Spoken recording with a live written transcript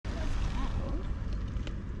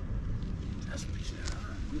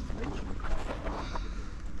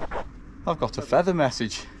I've got a feather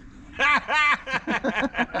message.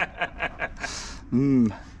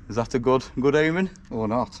 Is that a good omen or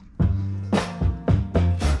not?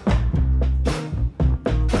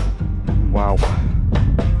 Wow,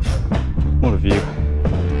 what a view.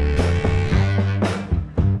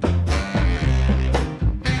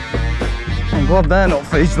 I'm glad they're not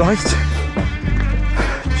phased right.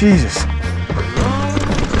 Jesus.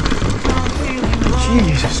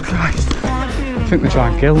 Jesus Christ. I think they're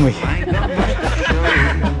trying to kill me.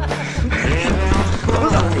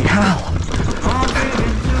 Bloody hell.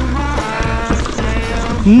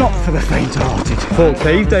 Not for the faint-hearted. I thought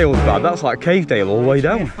Cavedale was bad. That's like Cavedale all the way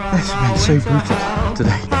down. This has been so brutal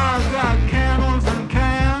today.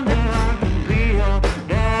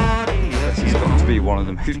 This has got to be one of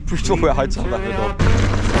the most brutal rides I've ever done.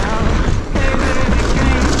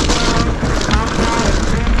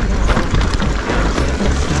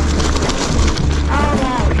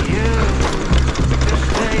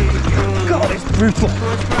 God, it's brutal.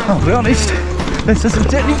 I'll be honest, this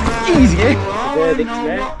isn't any easier.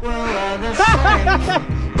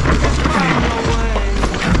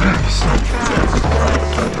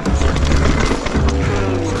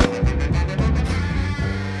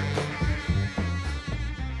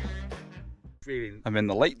 I'm in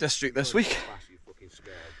the Lake District this week,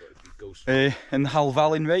 in the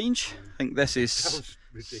Halvalin range. I think this is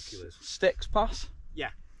Styx Pass.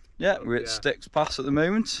 Yeah, we're at Styx Pass at the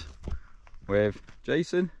moment with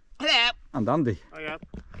Jason. Hello. And Andy. Oh yeah.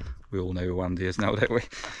 We all know who Andy is now, don't we?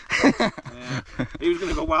 Yeah. He was going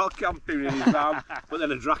to go wild camping in his van, but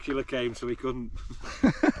then a Dracula came, so he couldn't.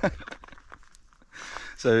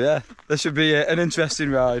 So yeah, this should be an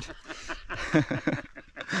interesting ride.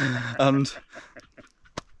 And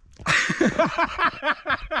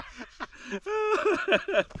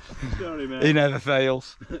sorry, mate. He never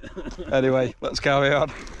fails. Anyway, let's carry on.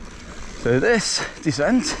 So this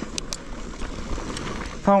descent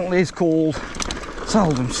apparently is called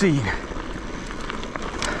Seldom Seen.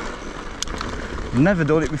 I've never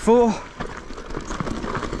done it before.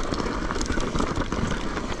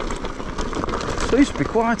 So this should be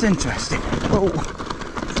quite interesting. Whoa.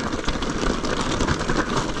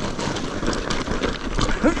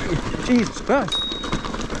 Jesus Christ.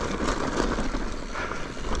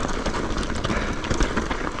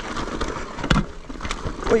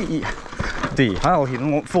 Wait. The hell, you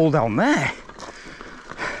don't want to fall down there.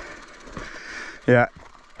 Yeah.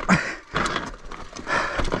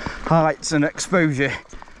 Heights and exposure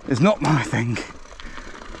is not my thing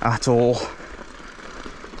at all.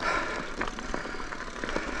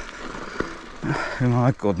 Oh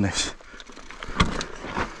my goodness.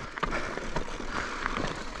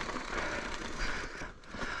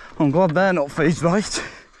 I'm glad they're not phased right.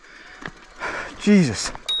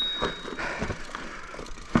 Jesus.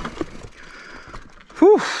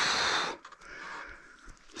 Whew.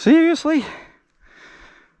 Seriously?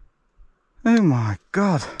 Oh my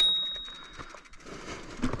God.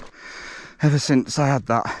 Ever since I had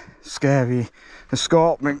that scary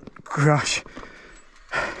escarpment crash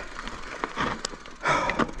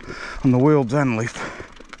on the World's End loop,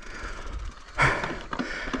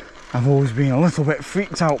 I've always been a little bit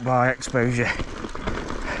freaked out by exposure.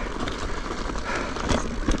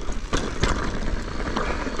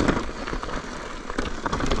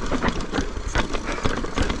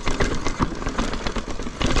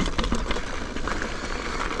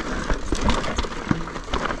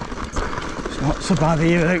 It's not so bad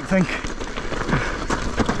here, I don't think.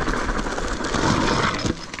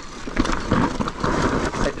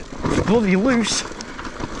 It's bloody loose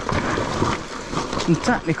and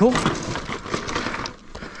technical.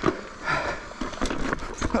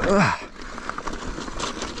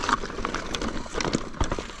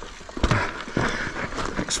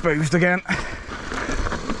 Exposed again.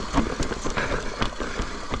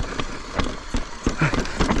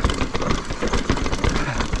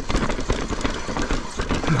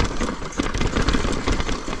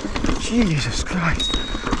 Jesus Christ.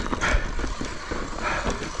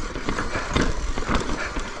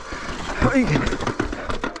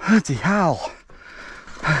 Bloody hell.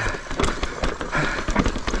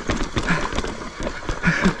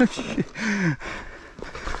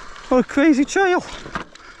 What a crazy trail.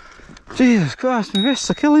 Jesus Christ, my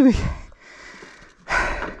wrists are killing me.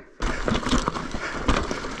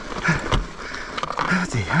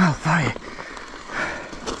 Bloody hell, fire.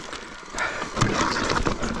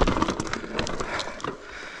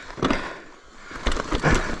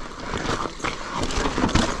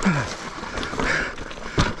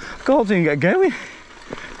 God, didn't get going.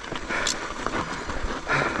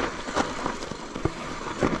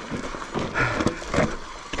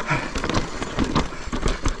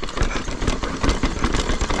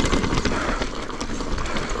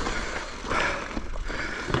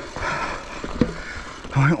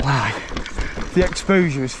 I won't lie, the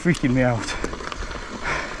exposure is freaking me out.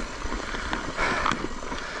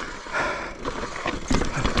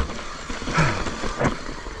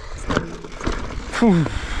 Whew.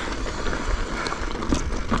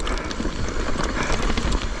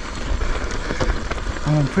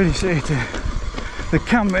 And I'm pretty certain the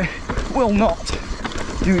camera will not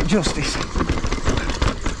do it justice.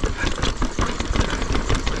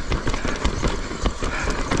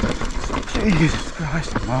 Jesus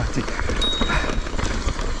Christ almighty.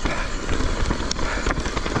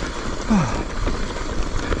 Oh.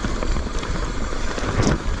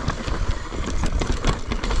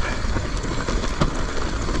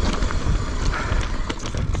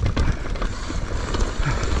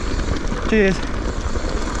 Cheers.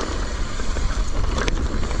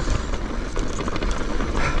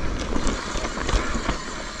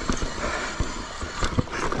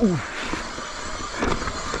 Ooh.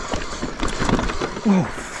 Whoa.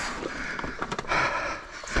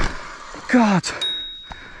 God.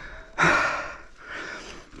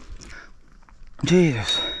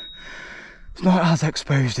 Jesus. It's not as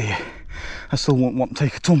exposed here. I still wouldn't want to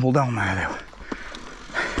take a tumble down there though.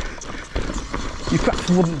 You perhaps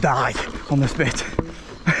wouldn't die on this bit.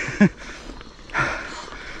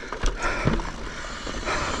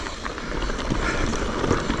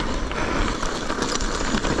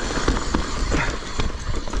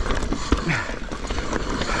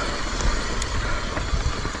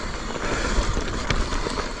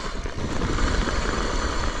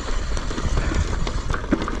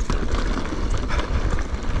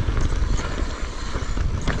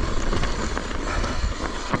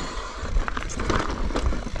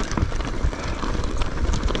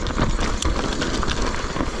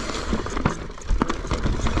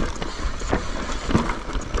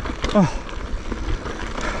 Oh.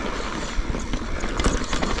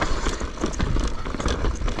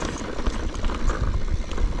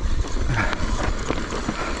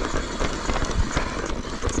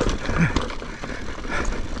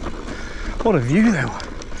 What a view though.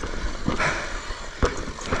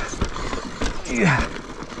 Yeah.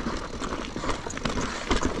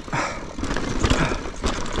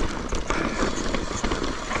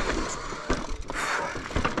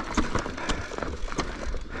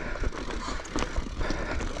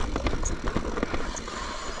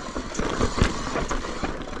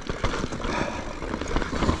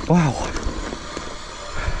 Wow.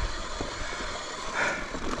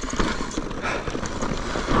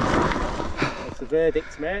 What's the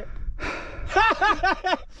verdict, mate?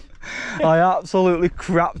 I absolutely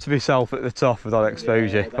crapped myself at the top of that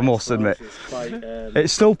exposure, I must admit. Quite, it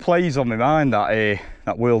still plays on my mind,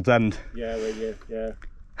 that World's End. Yeah, yeah.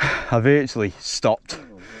 I virtually stopped.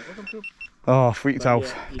 Oh, freaked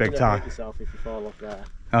out big time. Hurt yourself if you fall off there.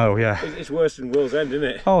 Oh yeah. It's worse than World's End, isn't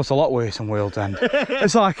it? Oh, it's a lot worse than World's End.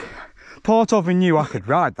 It's like, part of me knew I could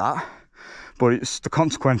ride that, but it's the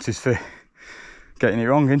consequences for getting it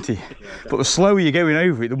wrong, isn't it? Yeah, but the slower you're going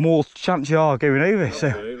over it, the more chance you are going over it. So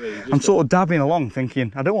I'm sort of dabbing along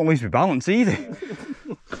thinking, I don't want to lose my balance either.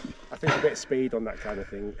 Yeah. I think a bit of speed on that kind of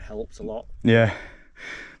thing helps a lot. Yeah,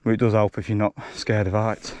 but it does help if you're not scared of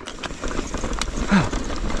heights.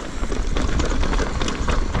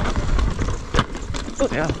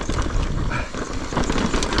 Bloody hell.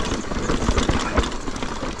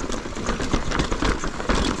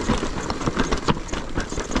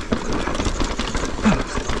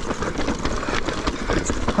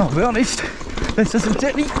 I'll be honest, this isn't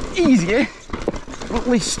any easier, but at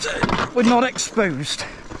least we're not exposed.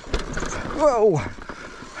 Whoa!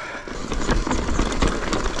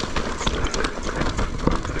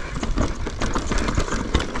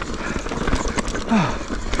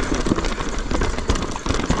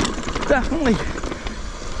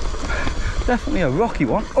 Definitely a rocky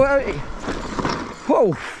one. Oh, hey.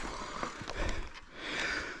 Whoa!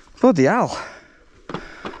 Bloody hell!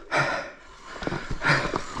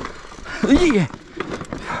 Yeah.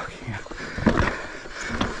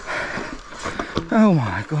 Oh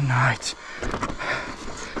my good night.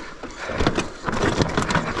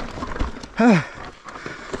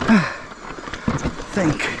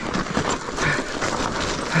 Think.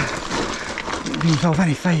 Didn't do himself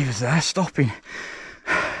any favours there, stopping.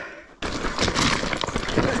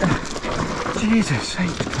 Jesus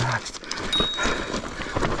Christ.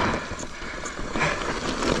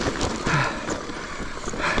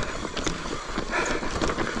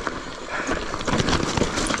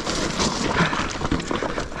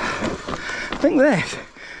 I think this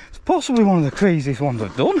is possibly one of the craziest ones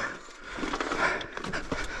I've done.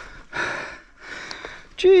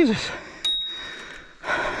 Jesus.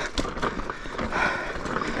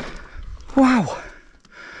 Wow.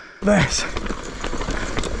 This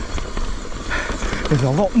is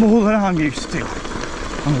a lot more than I'm used to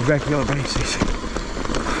on a regular basis.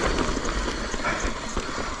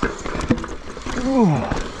 Ooh.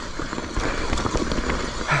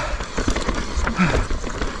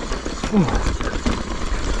 Ooh.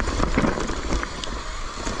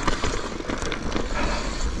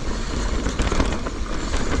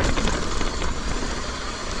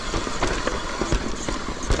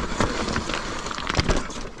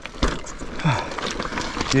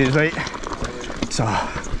 Cheers, mate. So,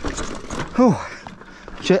 oh,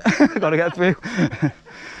 shit, gotta get through.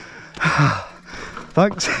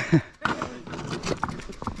 Thanks.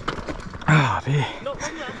 Ah, dear.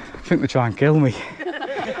 I think they try and kill me.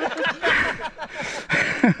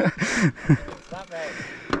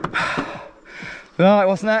 Right,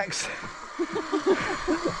 what's next?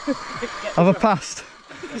 Have I passed?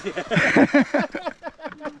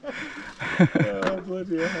 Oh,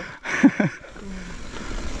 bloody hell.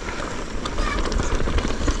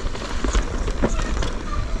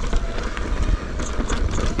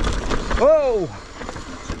 Whoa!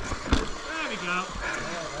 There we go.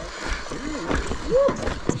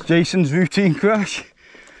 It's Jason's routine crash.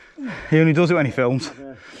 He only does it when he films.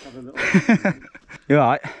 You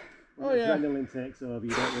alright? Oh yeah. Adrenaline takes over,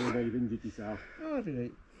 you don't really know you've injured yourself. Oh, I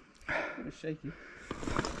did. It was shaky.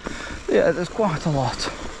 Yeah, there's quite a lot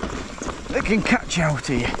that can catch you out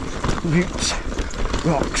here. Roots,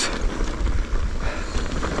 rocks.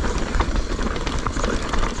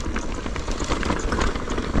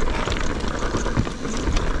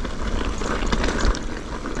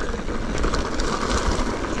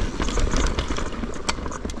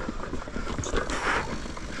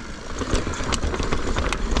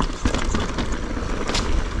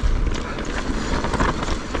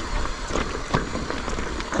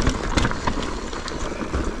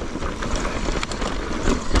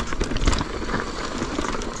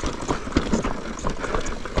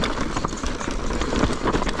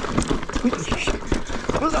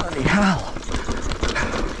 Bloody hell!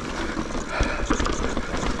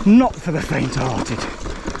 Not for the faint-hearted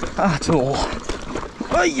at all.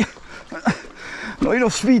 Hey! Not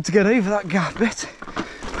enough speed to get over that gap bit.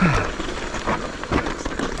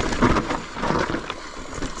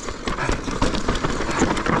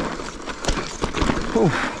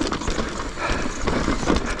 Oof.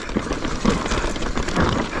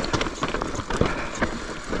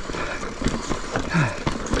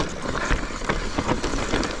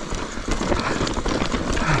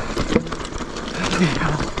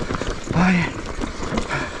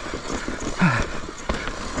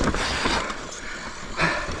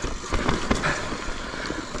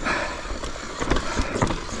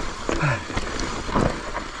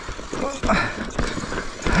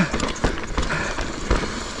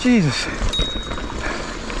 Jesus,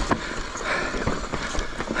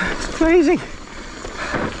 it's crazy.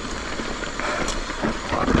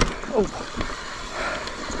 Oh.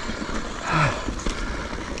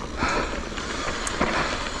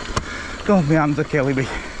 God, my hands are killing me.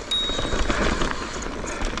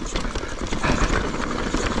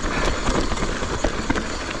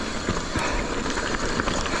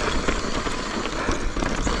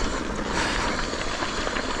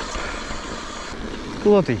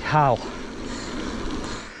 Bloody hell.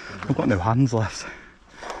 I've got no hands left.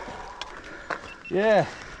 Yeah.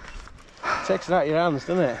 Takes it out your hands,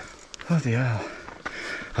 doesn't it? Bloody hell.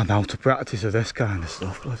 I'm out of practice of this kind of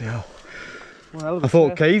stuff, bloody hell. Well, I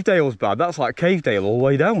thought Cavedale was bad, that's like Cavedale all the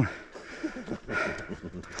way down.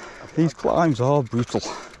 These climbs are brutal.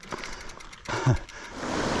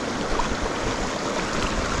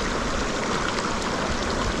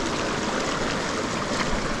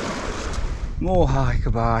 More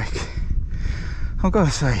hiker bike. I've got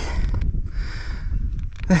to say,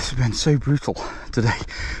 this has been so brutal today.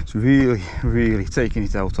 It's really, really taking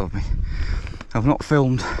it out of me. I've not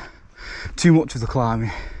filmed too much of the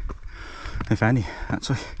climbing, if any,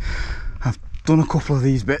 actually. I've done a couple of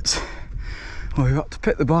these bits where we've got to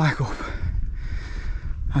pick the bike up,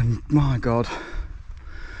 and my God,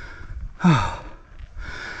 I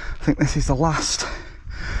think this is the last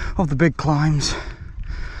of the big climbs.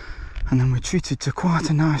 And then we're treated to quite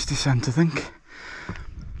a nice descent, I think.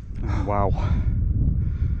 Oh, wow.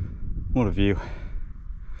 What a view.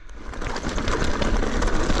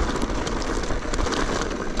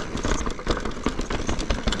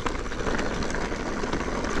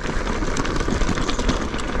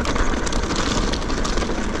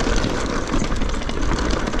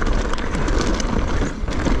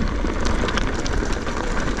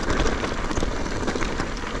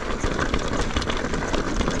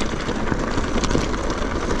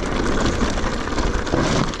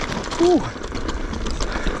 Ooh.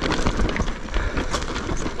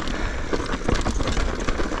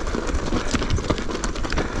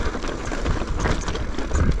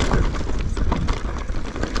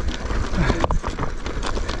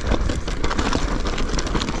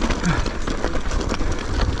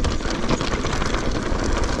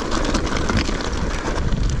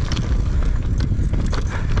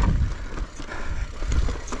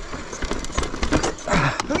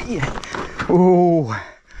 Oh,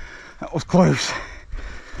 that was close.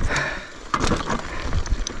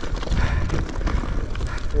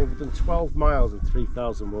 Yeah, we've done 12 miles and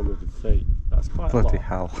 3,100 feet. That's quite Bloody a lot.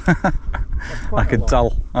 hell. That's quite I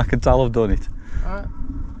could tell I've done it.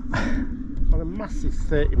 On a massive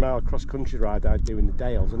 30-mile cross-country ride I do in the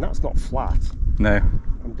Dales, and that's not flat. No.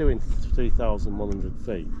 I'm doing 3,100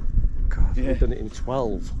 feet. God. We've done it in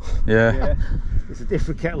 12. Yeah. It's a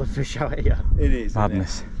different kettle of fish out here. It is.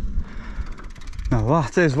 Madness. Now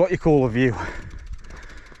that is what you call a view.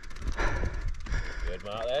 Good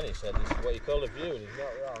Mark then, he said this is what you call a view and he's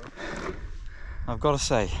not wrong. I've got to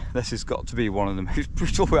say, this has got to be one of the most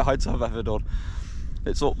brutal rides I've ever done.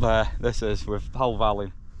 It's up there, this is, with Pal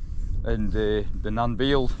Valley and the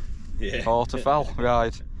Nanbeeld Waterfall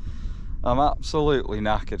ride. I'm absolutely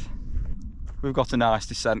knackered. We've got a nice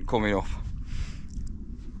descent coming up.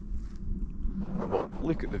 But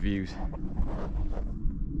look at the views.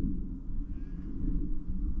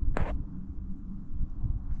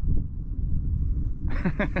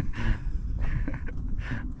 I've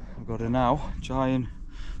got to now try and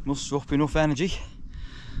muster up enough energy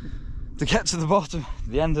to get to the bottom,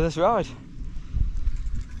 the end of this ride.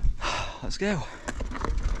 Let's go.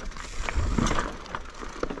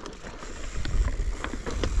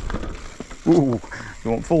 Ooh,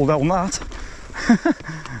 you won't fall down that.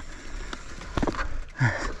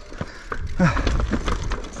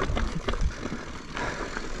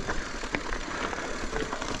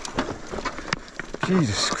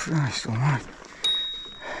 Jesus Christ almighty.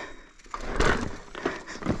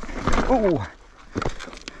 Oh,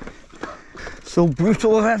 so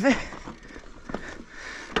brutal and heavy.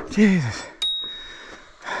 Jesus.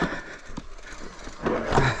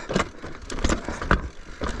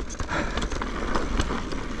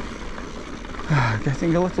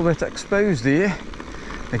 Getting a little bit exposed here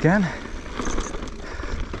again.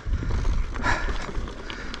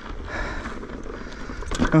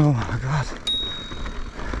 Oh my God.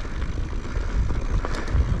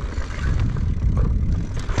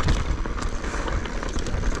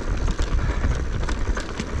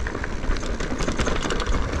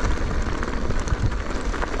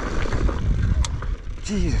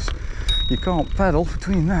 Jesus, you can't pedal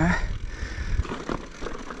between there.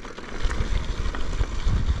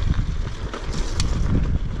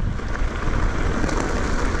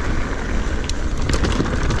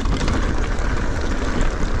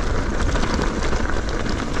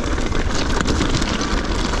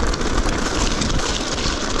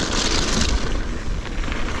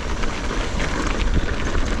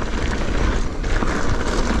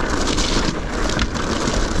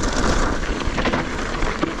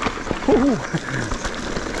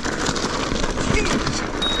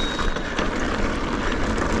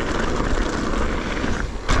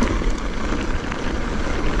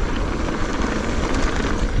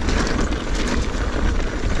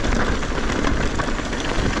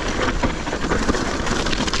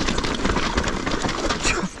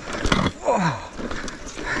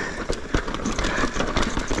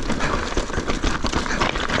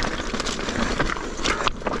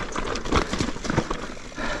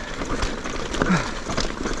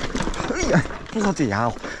 Bloody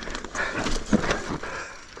hell.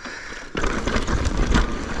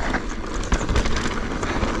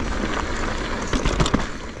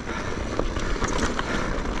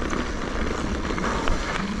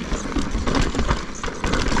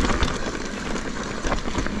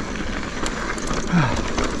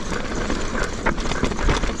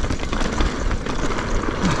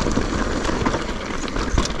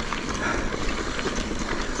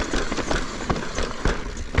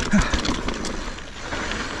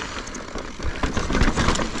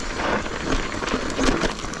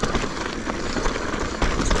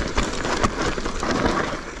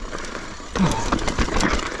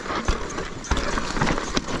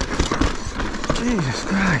 Jesus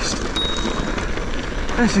Christ,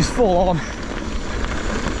 this is full on.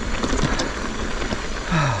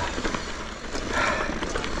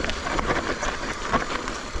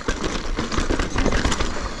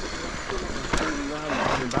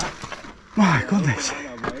 My goodness,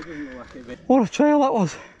 what a trail that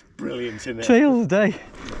was. Brilliant, isn't it? Trail of the day.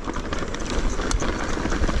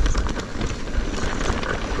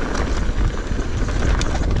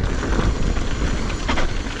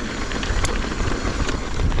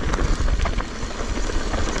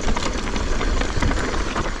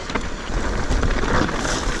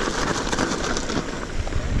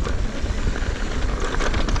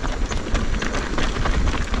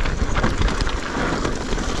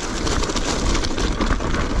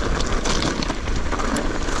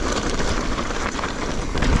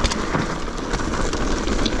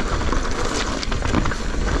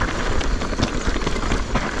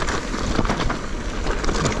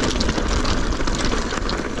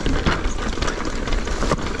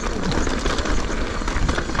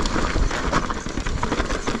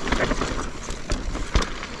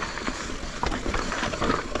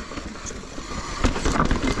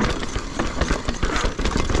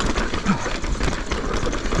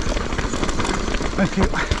 Thank you.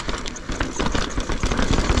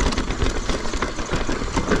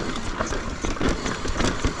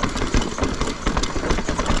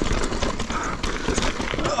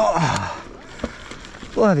 Oh,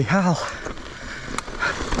 bloody hell.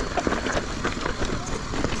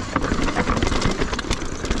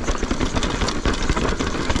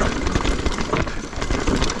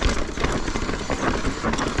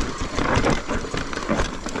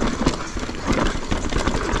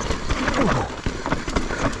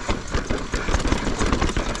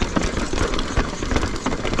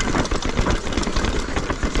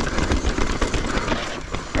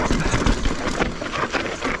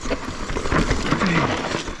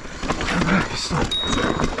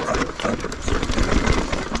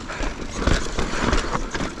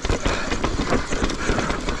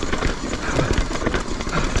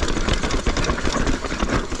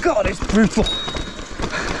 God, it's brutal.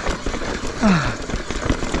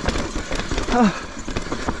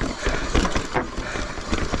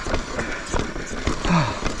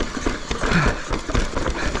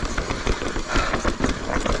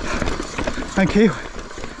 Thank you.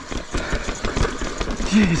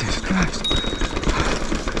 Jesus Christ.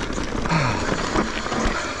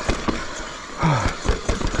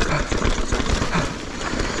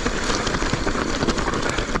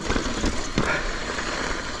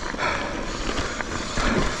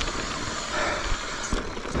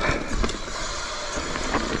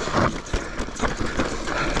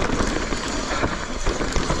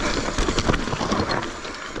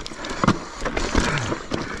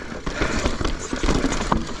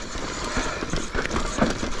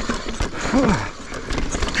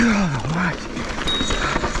 God almighty.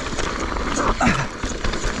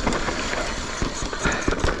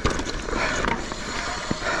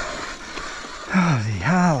 Holy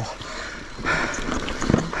hell.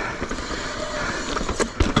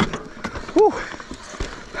 Woo.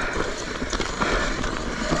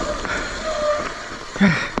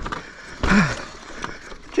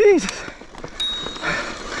 Jesus.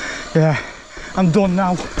 Yeah, I'm done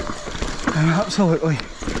now. I'm absolutely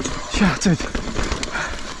shattered.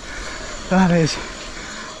 That is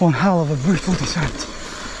one hell of a brutal descent.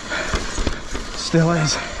 Still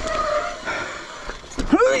is.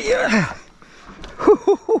 Yeah.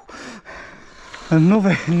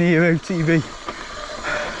 Another near OTB.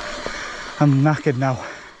 I'm knackered now.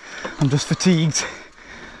 I'm just fatigued.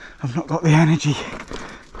 I've not got the energy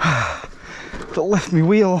to lift my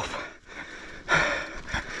wheel up.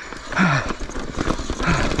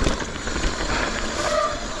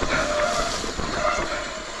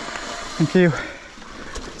 Thank you.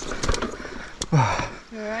 Oh,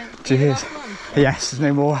 You alright? cheers. Yes, there's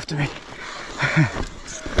no more after me.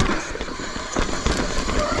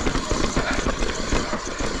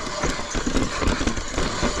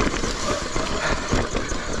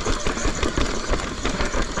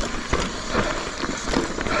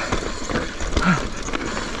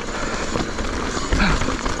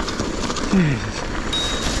 Jesus.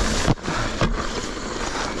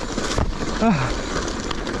 Oh.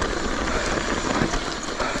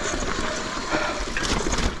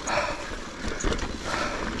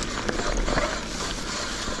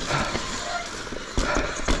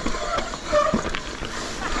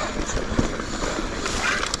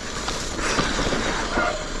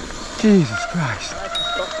 Jesus Christ.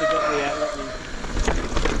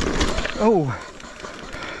 Oh.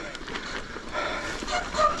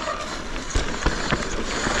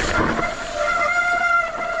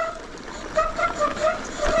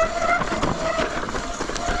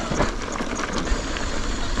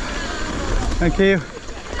 Thank you.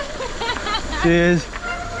 Cheers.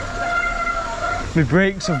 My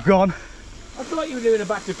brakes have gone. I thought you were doing a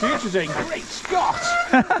Back to the Future thing. Great Scott!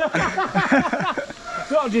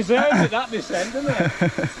 Sort of deserves it, that descent, doesn't it?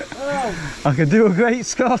 Oh. I could do a great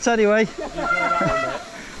Scott anyway.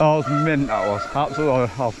 Oh, it was mint, that was.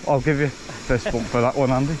 Absolutely. I'll give you a fist bump for that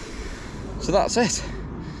one, Andy. So that's it.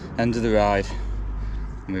 End of the ride.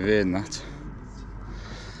 And we've earned that.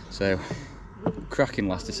 So, cracking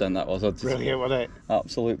last descent that was. Brilliant, wasn't it?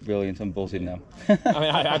 Absolute brilliant. I'm buzzing now. I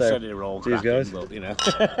mean, I'd said it were all cheers, cracking, guys. but, you know.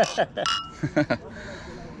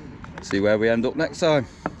 See where we end up next time.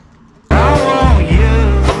 I want you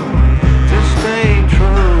to stay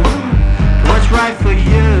true to what's right for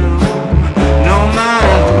you.